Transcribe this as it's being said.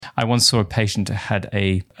I once saw a patient who had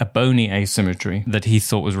a bony asymmetry that he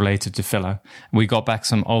thought was related to filler. We got back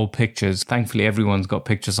some old pictures. Thankfully, everyone's got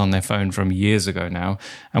pictures on their phone from years ago now.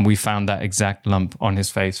 And we found that exact lump on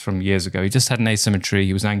his face from years ago. He just had an asymmetry.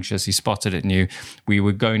 He was anxious. He spotted it, knew. We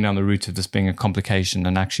were going down the route of this being a complication.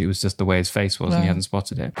 And actually, it was just the way his face was, and he hadn't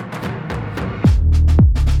spotted it.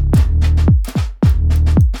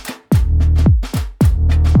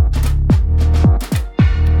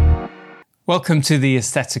 Welcome to the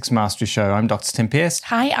Aesthetics Mastery Show. I'm Dr. Tim Pearce.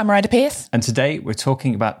 Hi, I'm Ryder Pearce. And today we're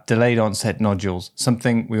talking about delayed onset nodules,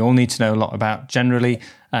 something we all need to know a lot about generally,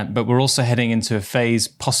 but we're also heading into a phase,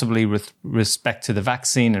 possibly with respect to the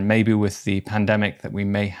vaccine and maybe with the pandemic, that we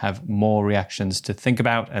may have more reactions to think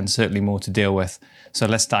about and certainly more to deal with. So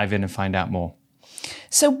let's dive in and find out more.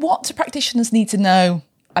 So what do practitioners need to know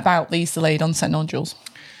about these delayed onset nodules?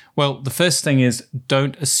 Well, the first thing is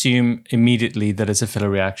don't assume immediately that it's a filler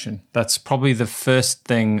reaction. That's probably the first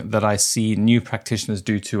thing that I see new practitioners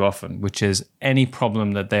do too often, which is any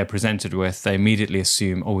problem that they're presented with, they immediately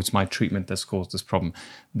assume, oh, it's my treatment that's caused this problem.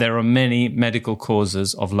 There are many medical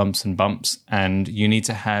causes of lumps and bumps, and you need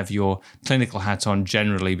to have your clinical hat on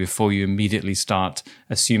generally before you immediately start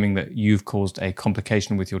assuming that you've caused a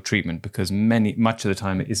complication with your treatment, because much of the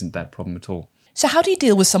time it isn't that problem at all. So how do you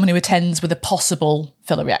deal with someone who attends with a possible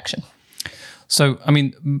filler reaction? So,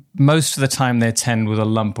 most of the time they attend with a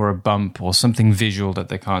lump or a bump or something visual that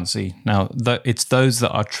they can't see. Now, it's those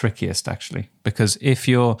that are trickiest, actually, because if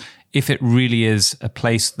it really is a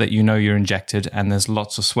place that you know you're injected and there's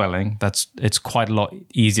lots of swelling, it's quite a lot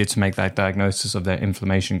easier to make that diagnosis of their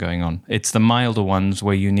inflammation going on. It's the milder ones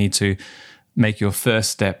where you need to make your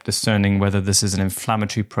first step discerning whether this is an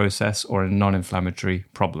inflammatory process or a non-inflammatory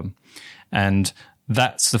problem. And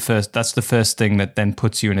that's the first thing that then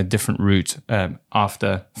puts you in a different route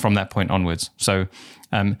from that point onwards. So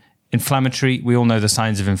inflammatory, we all know the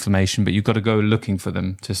signs of inflammation, but you've got to go looking for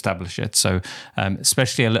them to establish it. So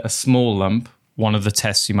especially a small lump, one of the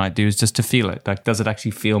tests you might do is just to feel it. Like, does it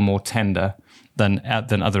actually feel more tender than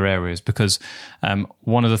other areas? Because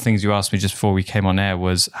one of the things you asked me just before we came on air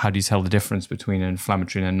was, how do you tell the difference between an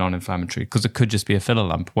inflammatory and a non-inflammatory? Because it could just be a filler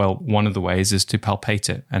lump. Well, one of the ways is to palpate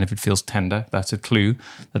it. And if it feels tender, that's a clue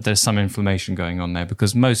that there's some inflammation going on there,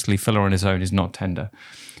 because mostly filler on its own is not tender.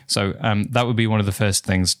 So that would be one of the first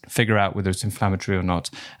things, figure out whether it's inflammatory or not.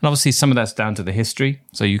 And obviously some of that's down to the history.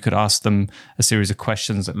 So you could ask them a series of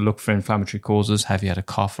questions that look for inflammatory causes. Have you had a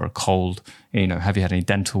cough or a cold? Have you had any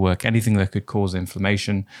dental work? Anything that could cause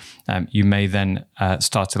inflammation. You may then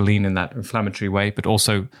start to lean in that inflammatory way, but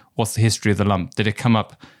also what's the history of the lump? Did it come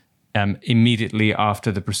up immediately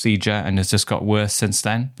after the procedure and has just got worse since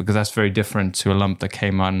then? Because that's very different to a lump that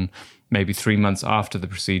came on maybe 3 months after the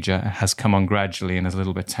procedure, has come on gradually and is a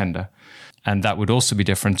little bit tender. And that would also be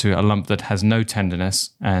different to a lump that has no tenderness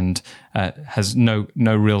and has no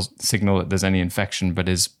real signal that there's any infection, but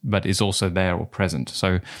is also there or present.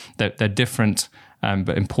 So they're different,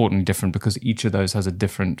 but importantly different, because each of those has a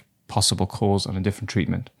different possible cause and a different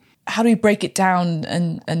treatment. How do we break it down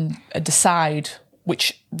and decide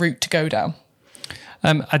which route to go down?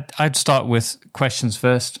 I'd start with questions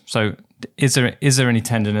first. So is there any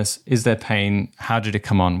tenderness? Is there pain? How did it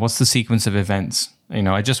come on? What's the sequence of events?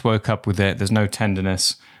 I just woke up with it. There's no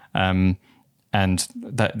tenderness. And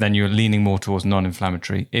then you're leaning more towards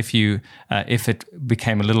non-inflammatory. If it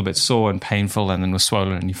became a little bit sore and painful and then was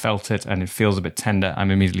swollen and you felt it and it feels a bit tender,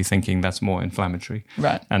 I'm immediately thinking that's more inflammatory.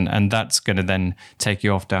 Right. And that's going to then take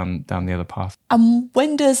you off down the other path. And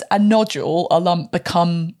when does a lump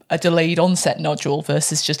become a delayed onset nodule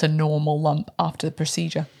versus just a normal lump after the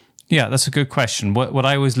procedure? Yeah, that's a good question. What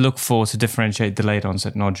I always look for to differentiate delayed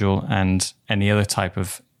onset nodule and any other type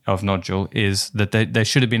of nodule is that there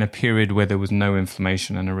should have been a period where there was no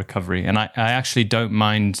inflammation and a recovery. And I actually don't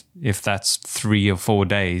mind if that's 3 or 4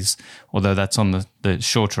 days, although that's on the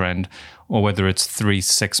shorter end, or whether it's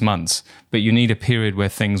 3-6 months. But you need a period where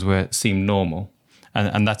things seem normal.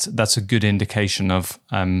 And that's a good indication of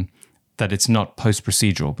that it's not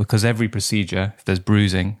post-procedural, because every procedure, if there's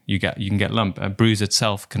bruising, you can get lump. A bruise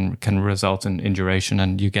itself can result in induration,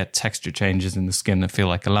 and you get texture changes in the skin that feel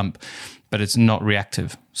like a lump, but it's not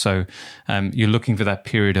reactive. So you're looking for that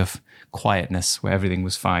period of quietness where everything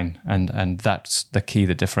was fine, and that's the key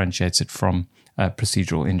that differentiates it from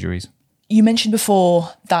procedural injuries. You mentioned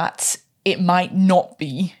before that it might not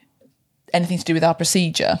be anything to do with our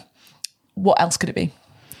procedure. What else could it be?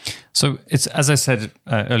 So it's, as I said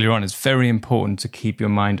earlier on, it's very important to keep your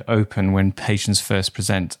mind open when patients first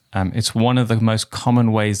present. It's one of the most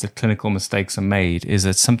common ways that clinical mistakes are made, is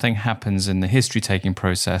that something happens in the history-taking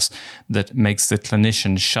process that makes the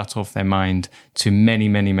clinician shut off their mind to many,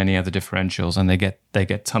 many, many other differentials, and they get they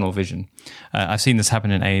get tunnel vision. I've seen this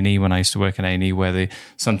happen in A&E when I used to work in A&E, where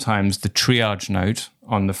sometimes the triage note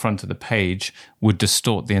on the front of the page would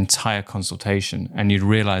distort the entire consultation, and you'd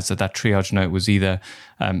realize that triage note was either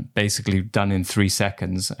basically done in 3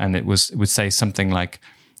 seconds, and it would say something like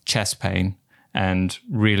chest pain, and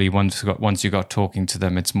really once you got talking to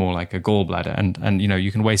them, it's more like a gallbladder, and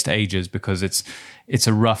you can waste ages because it's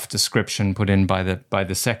a rough description put in by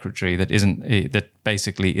the secretary that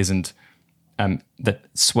basically isn't. That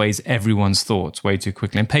sways everyone's thoughts way too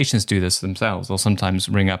quickly. And patients do this themselves. They'll sometimes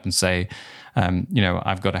ring up and say,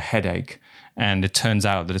 I've got a headache. And it turns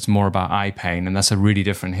out that it's more about eye pain. And that's a really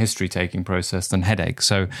different history-taking process than headache.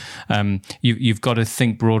 So you've got to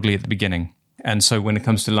think broadly at the beginning. And so when it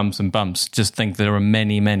comes to lumps and bumps, just think there are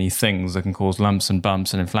many, many things that can cause lumps and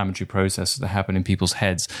bumps and inflammatory processes that happen in people's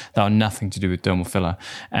heads that are nothing to do with dermal filler.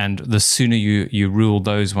 And the sooner you rule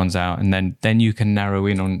those ones out, and then you can narrow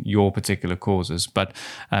in on your particular causes. But,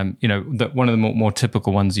 one of the more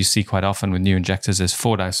typical ones you see quite often with new injectors is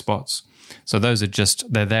Fordyce spots. So those are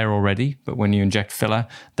they're there already, but when you inject filler,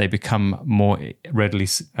 they become more readily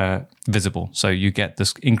visible. So you get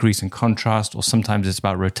this increase in contrast, or sometimes it's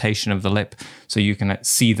about rotation of the lip, so you can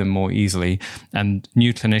see them more easily. And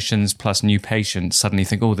new clinicians plus new patients suddenly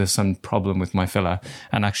think, oh, there's some problem with my filler.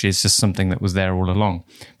 And actually, it's just something that was there all along.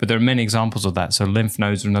 But there are many examples of that. So lymph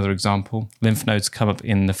nodes are another example. Lymph nodes come up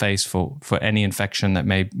in the face for any infection that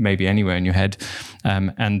may be anywhere in your head.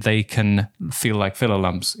 And they can feel like filler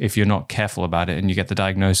lumps if you're not careful about it and you get the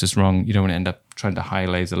diagnosis wrong. You don't want to end up trying to high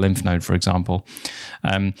laser lymph node, for example.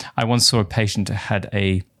 I once saw a patient who had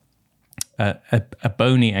a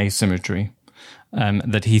bony asymmetry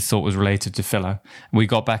that he thought was related to filler. We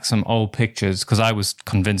got back some old pictures because I was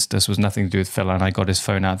convinced this was nothing to do with filler, and I got his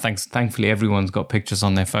phone out. Thankfully, everyone's got pictures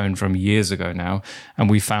on their phone from years ago now, and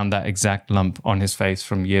we found that exact lump on his face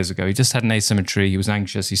from years ago. He just had an asymmetry. He was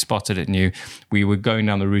anxious. He spotted it, knew. We were going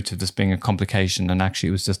down the route of this being a complication, and actually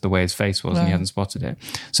it was just the way his face was, and he hadn't spotted it.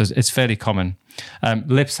 So it's fairly common.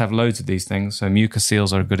 Lips have loads of these things. So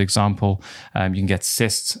mucoceles are a good example. You can get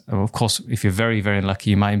cysts. Of course, if you're very, very unlucky,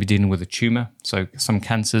 you might be dealing with a tumor. So some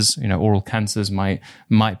cancers, oral cancers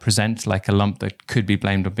might present like a lump that could be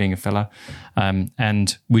blamed on being a filler.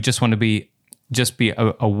 And we just want to be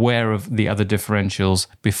aware of the other differentials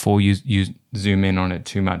before you zoom in on it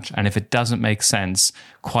too much. And if it doesn't make sense,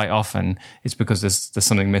 quite often it's because there's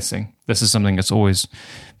something missing. This is something that's always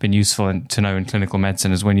been useful to know in clinical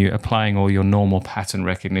medicine, is when you're applying all your normal pattern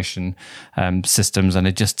recognition systems and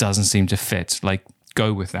it just doesn't seem to fit. Like,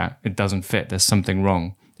 go with that. It doesn't fit. There's something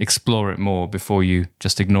wrong. Explore it more before you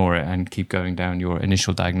just ignore it and keep going down your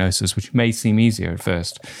initial diagnosis, which may seem easier at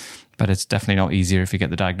first, but it's definitely not easier if you get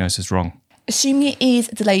the diagnosis wrong. Assuming it is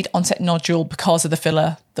a delayed onset nodule because of the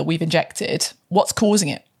filler that we've injected, what's causing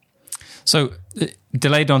it? So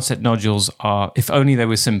delayed onset nodules are, if only they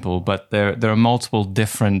were simple, but there are multiple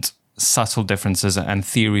different subtle differences and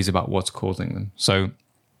theories about what's causing them. So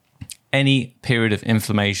any period of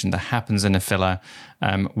inflammation that happens in a filler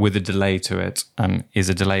with a delay to it is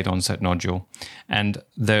a delayed onset nodule. And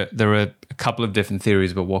there are a couple of different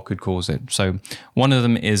theories about what could cause it. So one of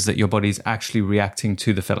them is that your body's actually reacting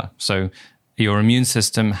to the filler. So your immune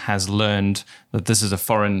system has learned that this is a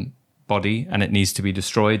foreign body and it needs to be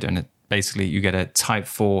destroyed, and basically you get a type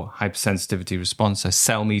 4 hypersensitivity response, so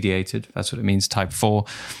cell-mediated. That's what it means, type 4.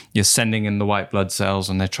 You're sending in the white blood cells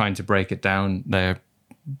and they're trying to break it down. They're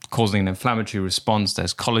causing an inflammatory response.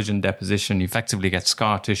 There's collagen deposition. You effectively get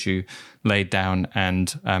scar tissue laid down,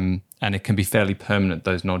 and it can be fairly permanent,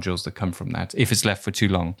 those nodules that come from that, if it's left for too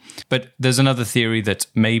long. But there's another theory that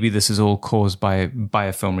maybe this is all caused by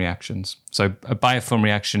biofilm reactions. So a biofilm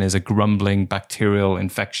reaction is a grumbling bacterial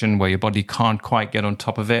infection where your body can't quite get on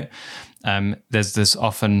top of it. There's this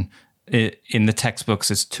often in the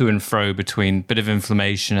textbooks, it's to and fro between a bit of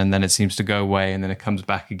inflammation and then it seems to go away and then it comes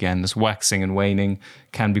back again. This waxing and waning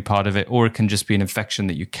can be part of it, or it can just be an infection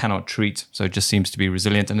that you cannot treat. So it just seems to be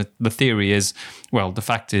resilient. And the theory is, well, the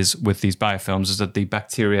fact is with these biofilms is that the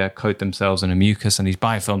bacteria coat themselves in a mucus, and these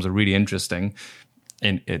biofilms are really interesting.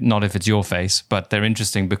 Not if it's your face, but they're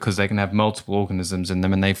interesting because they can have multiple organisms in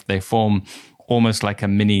them, and they form almost like a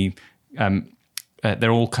mini...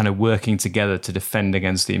 they're all kind of working together to defend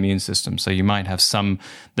against the immune system. So you might have some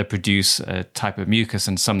that produce a type of mucus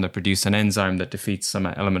and some that produce an enzyme that defeats some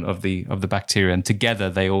element of the bacteria. And together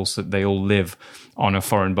they all live on a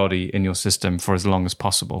foreign body in your system for as long as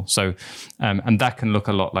possible. So, and that can look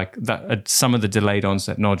a lot like that. Some of the delayed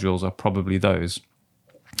onset nodules are probably those.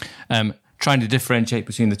 Trying to differentiate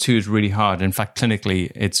between the two is really hard. In fact,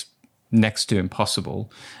 clinically, it's next to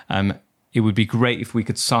impossible. it would be great if we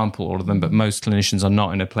could sample all of them, but most clinicians are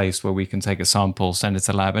not in a place where we can take a sample, send it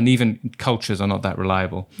to lab, and even cultures are not that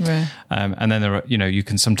reliable. Right. And then there are, you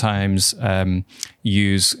can sometimes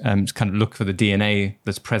use kind of look for the DNA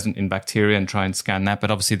that's present in bacteria and try and scan that.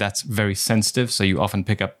 But obviously that's very sensitive, so you often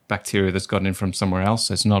pick up bacteria that's gotten in from somewhere else.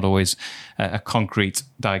 So it's not always a concrete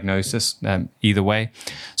diagnosis either way.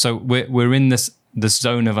 So we're in this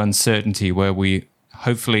zone of uncertainty where we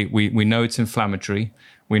know it's inflammatory.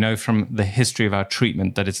 We know from the history of our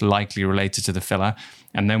treatment that it's likely related to the filler.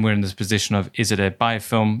 And then we're in this position of, is it a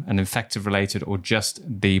biofilm, an infective related, or just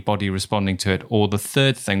the body responding to it? Or the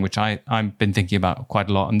third thing, which I've been thinking about quite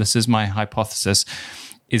a lot, and this is my hypothesis,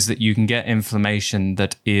 is that you can get inflammation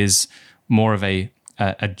that is more of a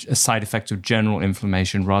side effect of general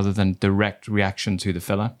inflammation rather than direct reaction to the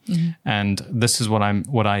filler. Mm-hmm. And this is what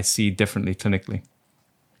I see differently clinically.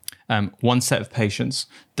 One set of patients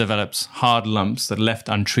develops hard lumps that left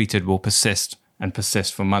untreated will persist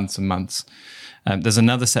for months and months. There's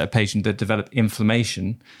another set of patients that develop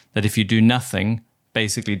inflammation that if you do nothing,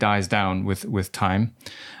 basically dies down with time.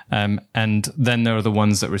 And then there are the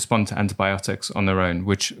ones that respond to antibiotics on their own,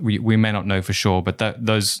 which we may not know for sure, but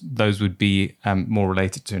those would be more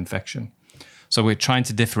related to infection. So we're trying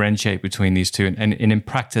to differentiate between these two. And in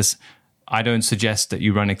practice, I don't suggest that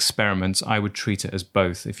you run experiments. I would treat it as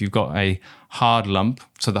both. If you've got a hard lump,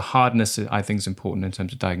 so the hardness I think is important in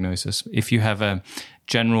terms of diagnosis. If you have a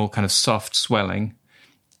general kind of soft swelling,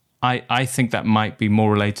 I think that might be more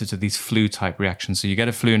related to these flu type reactions. So you get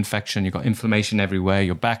a flu infection, you've got inflammation everywhere,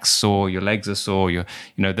 your back's sore, your legs are sore,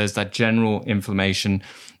 there's that general inflammation.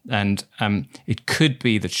 And it could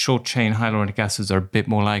be that short chain hyaluronic acids are a bit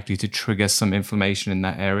more likely to trigger some inflammation in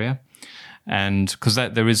that area. And because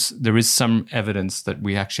there is some evidence that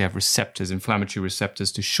we actually have receptors, inflammatory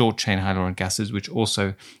receptors to short chain hyaluronic acids, which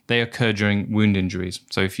also they occur during wound injuries.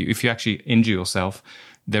 So if you actually injure yourself,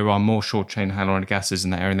 there are more short chain hyaluronic acids in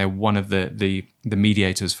that area, and they're one of the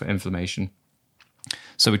mediators for inflammation.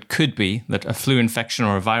 So it could be that a flu infection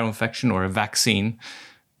or a viral infection or a vaccine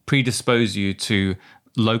predispose you to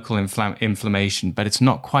local inflammation, but it's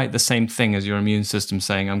not quite the same thing as your immune system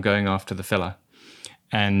saying, I'm going after the filler.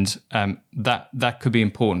 And that could be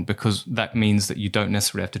important because that means that you don't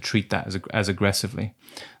necessarily have to treat that as aggressively.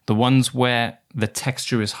 The ones where the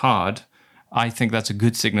texture is hard, I think that's a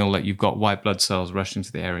good signal that you've got white blood cells rushing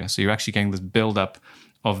to the area. So you're actually getting this buildup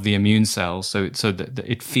of the immune cells, so that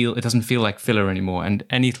it doesn't feel like filler anymore. And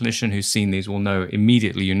any clinician who's seen these will know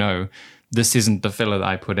immediately. This isn't the filler that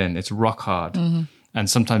I put in; it's rock hard, and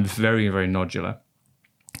sometimes very, very nodular.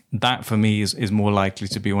 That for me is more likely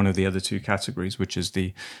to be one of the other two categories, which is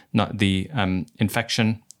the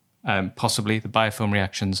infection, possibly the biofilm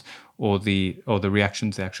reactions, or the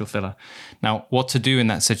reaction to the actual filler. Now, what to do in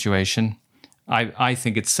that situation? I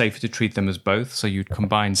think it's safer to treat them as both. So you'd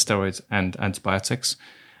combine steroids and antibiotics,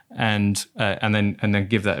 and then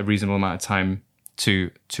give that a reasonable amount of time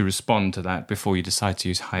to respond to that before you decide to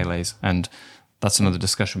use Hyalase. And that's another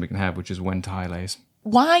discussion we can have, which is when to Hyalase.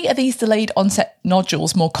 Why are these delayed onset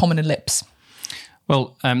nodules more common in lips?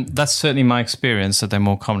 Well, that's certainly my experience that they're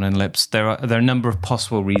more common in lips. There are a number of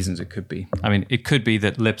possible reasons it could be. I mean, it could be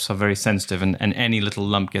that lips are very sensitive and any little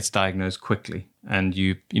lump gets diagnosed quickly and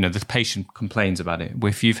the patient complains about it.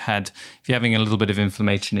 If you're having a little bit of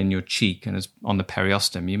inflammation in your cheek and it's on the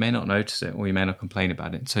periosteum, you may not notice it or you may not complain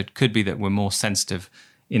about it. So it could be that we're more sensitive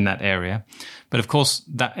in that area. But of course,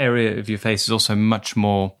 that area of your face is also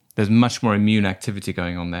there's much more immune activity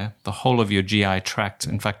going on there. The whole of your GI tract,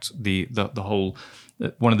 in fact, the whole,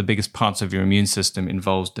 one of the biggest parts of your immune system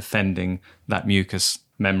involves defending that mucous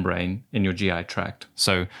membrane in your GI tract.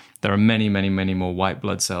 So there are many, many, many more white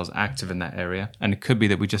blood cells active in that area. And it could be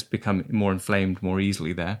that we just become more inflamed more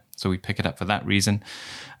easily there. So we pick it up for that reason.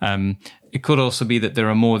 It could also be that there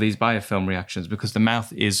are more of these biofilm reactions because the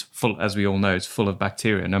mouth is full, as we all know, it's full of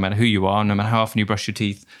bacteria. No matter who you are, no matter how often you brush your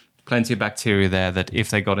teeth, plenty of bacteria there that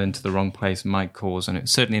if they got into the wrong place might cause, and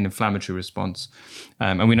it's certainly an inflammatory response.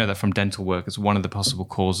 And we know that from dental work, it's one of the possible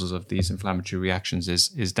causes of these inflammatory reactions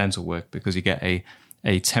is dental work because you get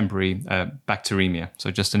a temporary bacteremia.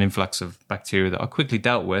 So just an influx of bacteria that are quickly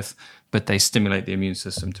dealt with, but they stimulate the immune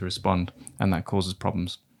system to respond, and that causes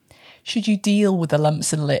problems. Should you deal with the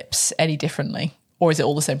lumps in lips any differently, or is it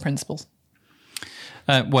all the same principles?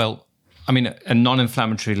 Well, I mean, a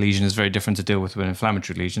non-inflammatory lesion is very different to deal with an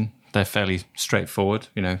inflammatory lesion. They're fairly straightforward,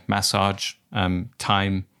 massage,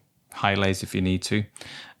 time, Hyalase if you need to.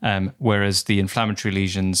 Whereas the inflammatory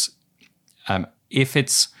lesions, if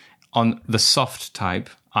it's on the soft type,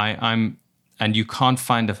 and you can't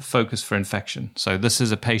find a focus for infection. So this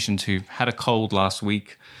is a patient who had a cold last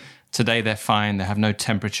week. Today they're fine, they have no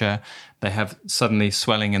temperature, they have suddenly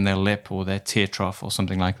swelling in their lip or their tear trough or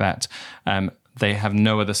something like that. They have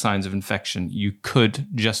no other signs of infection. You could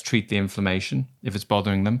just treat the inflammation if it's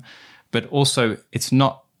bothering them. But also,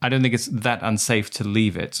 I don't think it's that unsafe to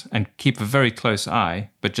leave it and keep a very close eye,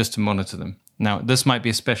 but just to monitor them. Now, this might be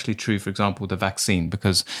especially true, for example, with the vaccine,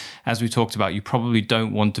 because as we talked about, you probably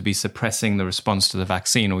don't want to be suppressing the response to the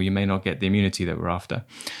vaccine, or you may not get the immunity that we're after.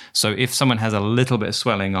 So if someone has a little bit of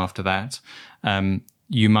swelling after that,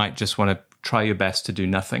 you might just want to try your best to do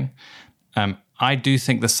nothing. I do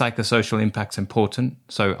think the psychosocial impact's important.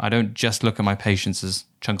 So I don't just look at my patients as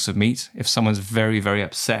chunks of meat. If someone's very, very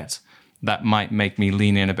upset, that might make me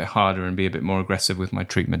lean in a bit harder and be a bit more aggressive with my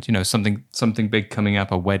treatment. Something big coming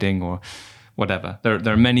up, a wedding or whatever.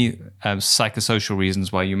 There are many psychosocial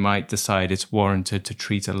reasons why you might decide it's warranted to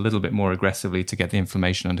treat a little bit more aggressively to get the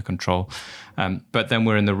inflammation under control. But then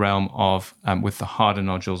we're in the realm of, with the harder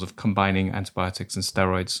nodules, of combining antibiotics and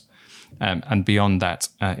steroids, and beyond that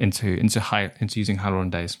into using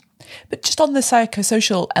hyaluronidase. But just on the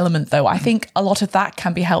psychosocial element, though, I think a lot of that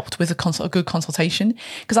can be helped with a good consultation.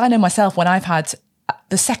 Because I know myself, when I've had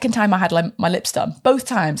the second time I had my lips done, both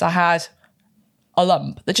times I had a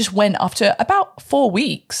lump that just went after about 4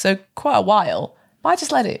 weeks, so quite a while. But I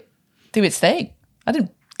just let it do its thing. I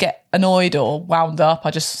didn't get annoyed or wound up.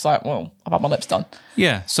 I just was like, well, I've had my lips done.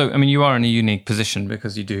 Yeah. So, I mean, you are in a unique position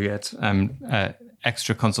because you do get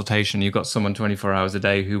extra consultation. You've got someone 24 hours a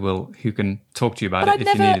day who can talk to you about it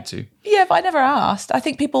if you needed to. Yeah, but I never asked. I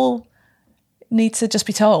think people need to just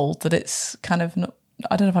be told that it's kind of not,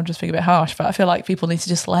 I don't know if I'm just being a bit harsh, but I feel like people need to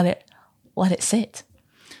just let it sit.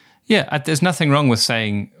 Yeah, there's nothing wrong with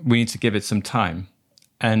saying we need to give it some time.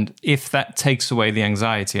 And if that takes away the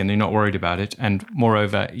anxiety and you're not worried about it, and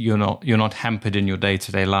moreover, you're not hampered in your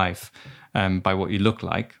day-to-day life by what you look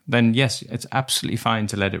like, then yes, it's absolutely fine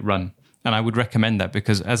to let it run. And I would recommend that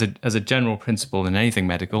because as a general principle in anything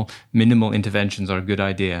medical, minimal interventions are a good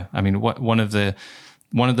idea. I mean, one of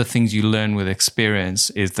the things you learn with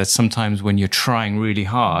experience is that sometimes when you're trying really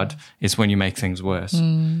hard, it's when you make things worse.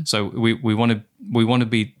 So we want to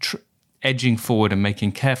be edging forward and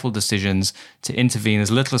making careful decisions to intervene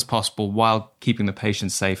as little as possible while keeping the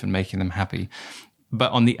patient safe and making them happy.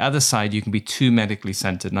 But on the other side, you can be too medically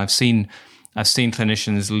centered. And I've seen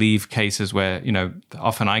clinicians leave cases where,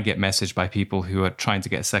 often I get messaged by people who are trying to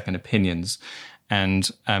get second opinions.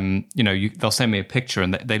 And, they'll send me a picture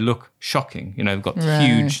and they look shocking. They've got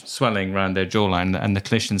huge swelling around their jawline and the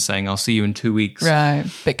clinician's saying, I'll see you in 2 weeks. Right.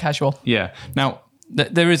 Bit casual. Yeah. Now,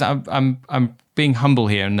 I'm being humble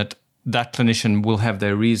here in that clinician will have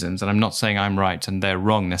their reasons. And I'm not saying I'm right and they're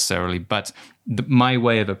wrong necessarily, but my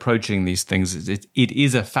way of approaching these things is it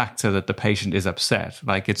is a factor that the patient is upset.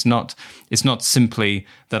 Like it's not simply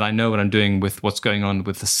that I know what I'm doing with what's going on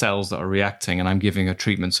with the cells that are reacting and I'm giving a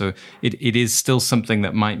treatment. So it is still something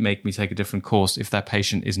that might make me take a different course if that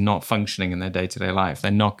patient is not functioning in their day-to-day life.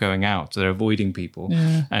 They're not going out, they're avoiding people,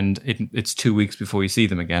 and it's 2 weeks before you see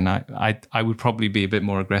them again. I would probably be a bit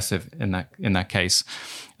more aggressive in that case,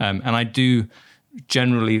 and I do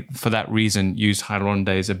generally, for that reason, use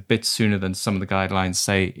hyaluronidase a bit sooner than some of the guidelines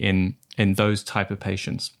say in those type of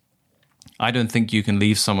patients. I don't think you can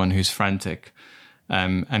leave someone who's frantic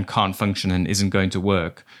and can't function and isn't going to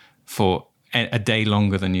work for a day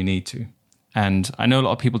longer than you need to. And I know a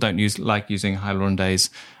lot of people don't like using hyaluronidase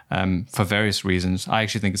for various reasons. I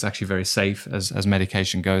actually think it's actually very safe as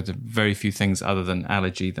medication goes. There are very few things other than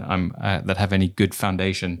allergy that have any good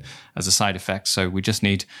foundation as a side effect. So we just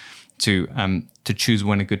need to choose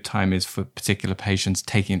when a good time is for particular patients,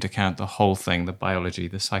 taking into account the whole thing, the biology,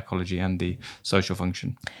 the psychology, and the social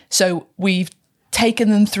function. So we've taken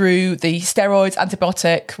them through the steroids,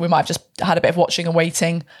 antibiotic. We might have just had a bit of watching and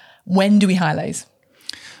waiting. When do we Hyalase?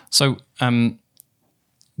 So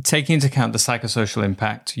taking into account the psychosocial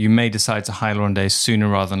impact, you may decide to hyaluronidase sooner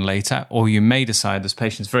rather than later, or you may decide this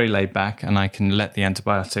patient's very laid back and I can let the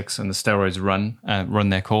antibiotics and the steroids run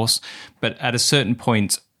their course. But at a certain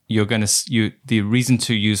point, the reason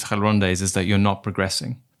to use hyaluronidase is that you're not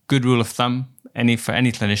progressing. Good rule of thumb for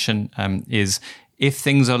any clinician is if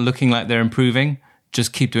things are looking like they're improving,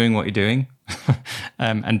 just keep doing what you're doing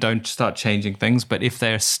and don't start changing things. But if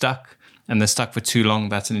they're stuck and they're stuck for too long,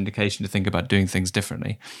 that's an indication to think about doing things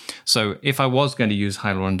differently. So if I was going to use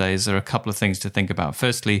hyaluronidase, there are a couple of things to think about.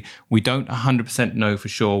 Firstly, we don't 100% know for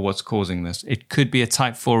sure what's causing this. It could be a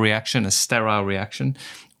type 4 reaction, a sterile reaction,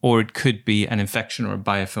 or it could be an infection or a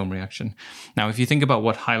biofilm reaction. Now, if you think about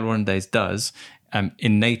what hyaluronidase does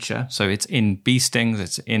in nature, so it's in bee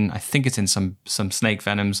stings, I think it's in some snake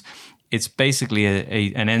venoms, it's basically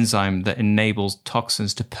an enzyme that enables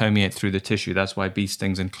toxins to permeate through the tissue. That's why bee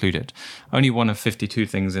stings include it. Only one of 52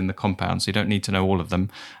 things in the compound, so you don't need to know all of them.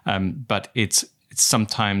 But it's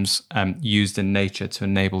sometimes used in nature to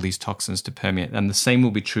enable these toxins to permeate. And the same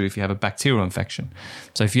will be true if you have a bacterial infection.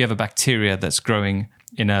 So if you have a bacteria that's growing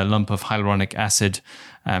in a lump of hyaluronic acid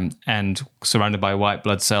and surrounded by white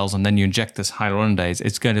blood cells, and then you inject this hyaluronidase,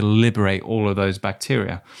 it's going to liberate all of those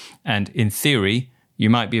bacteria. And in theory, you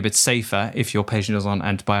might be a bit safer if your patient is on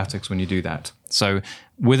antibiotics when you do that. So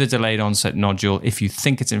with a delayed onset nodule, if you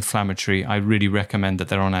think it's inflammatory, I really recommend that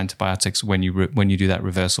they're on antibiotics when you do that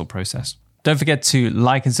reversal process. Don't forget to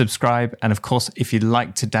like and subscribe. And of course, if you'd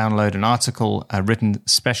like to download an article written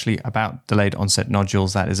specially about delayed onset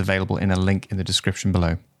nodules, that is available in a link in the description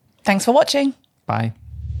below. Thanks for watching. Bye.